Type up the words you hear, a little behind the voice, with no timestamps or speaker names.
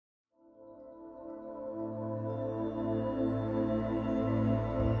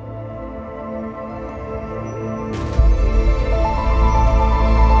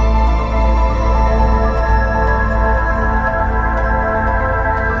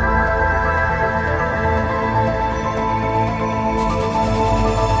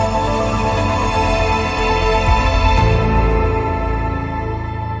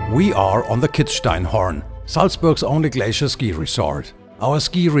on the Kitzsteinhorn, Salzburg's only glacier ski resort. Our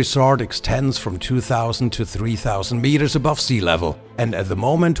ski resort extends from 2,000 to 3,000 meters above sea level, and at the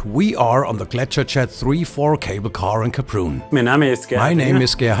moment we are on the Gletscherhelden 3-4 cable car in Kaprun. My name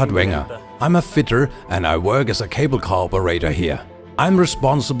is Gerhard Wenger. I'm a fitter and I work as a cable car operator here. I'm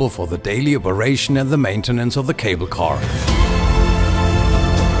responsible for the daily operation and the maintenance of the cable car.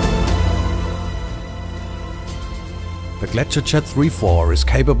 The Gletscherhelden 3-4 is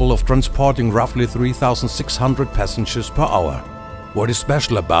capable of transporting roughly 3,600 passengers per hour. What is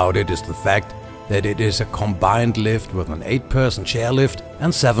special about it is the fact that it is a combined lift with an 8-person chairlift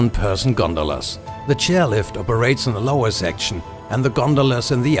and 7-person gondolas. The chairlift operates in the lower section and the gondolas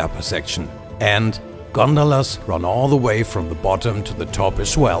in the upper section. And gondolas run all the way from the bottom to the top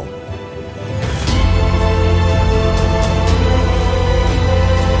as well.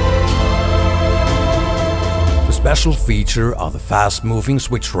 The special feature are the fast-moving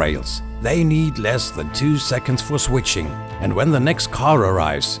switch rails. They need less than 2 seconds for switching, and when the next car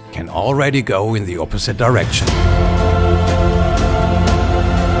arrives, can already go in the opposite direction.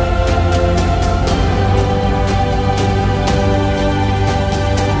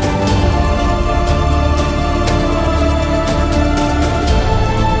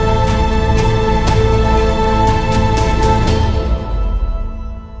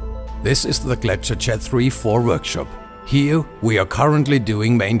 This is the Gletscherhelden 3-4 workshop. Here we are currently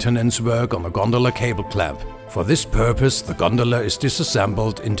doing maintenance work on the gondola cable clamp. For this purpose the gondola is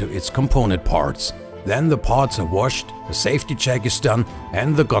disassembled into its component parts. Then the parts are washed, a safety check is done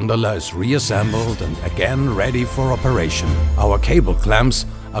and the gondola is reassembled and again ready for operation. Our cable clamps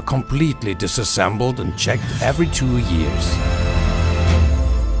are completely disassembled and checked every 2 years.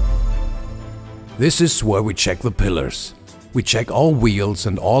 This is where we check the pillars. We check all wheels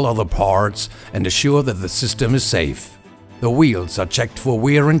and all other parts and assure that the system is safe. The wheels are checked for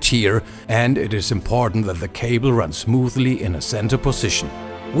wear and tear, and it is important that the cable runs smoothly in a center position.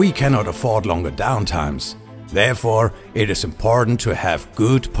 We cannot afford longer downtimes. Therefore, it is important to have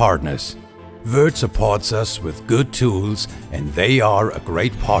good partners. Wurth supports us with good tools and they are a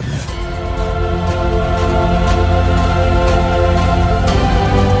great partner.